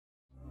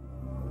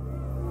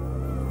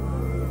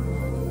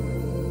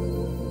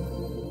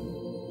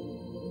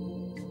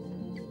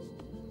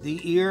The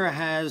ear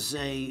has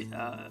a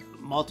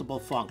multiple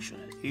function.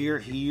 An ear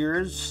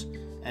hears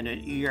and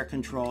an ear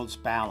controls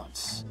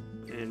balance.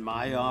 In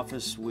my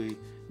office, we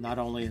not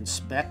only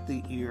inspect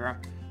the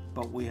ear,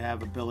 but we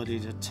have ability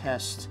to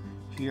test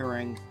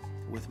hearing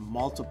with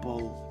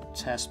multiple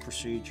test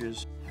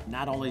procedures,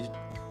 not only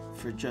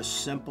for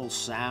just simple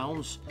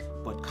sounds,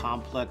 but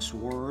complex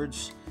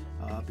words,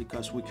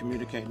 because we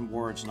communicate in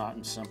words, not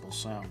in simple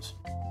sounds.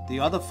 The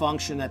other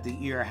function that the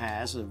ear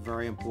has, a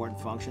very important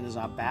function, is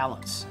our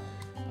balance.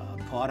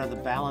 Part of the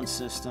balance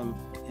system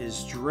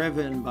is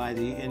driven by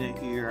the inner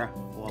ear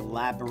or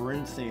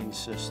labyrinthine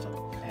system.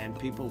 And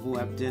people who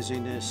have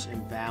dizziness,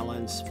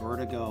 imbalance,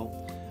 vertigo,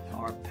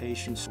 our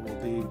patients will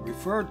be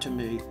referred to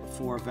me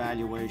for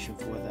evaluation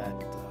for that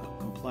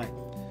complaint.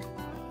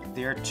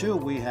 There too,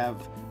 we have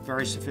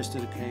very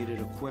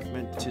sophisticated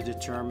equipment to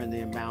determine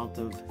the amount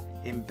of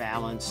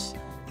imbalance,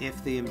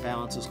 if the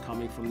imbalance is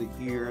coming from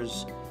the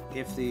ears,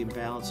 if the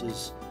imbalance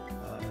is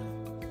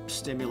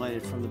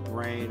stimulated from the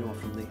brain or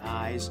from the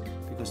eyes,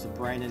 because the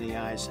brain and the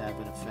eyes have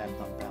an effect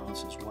on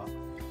balance as well.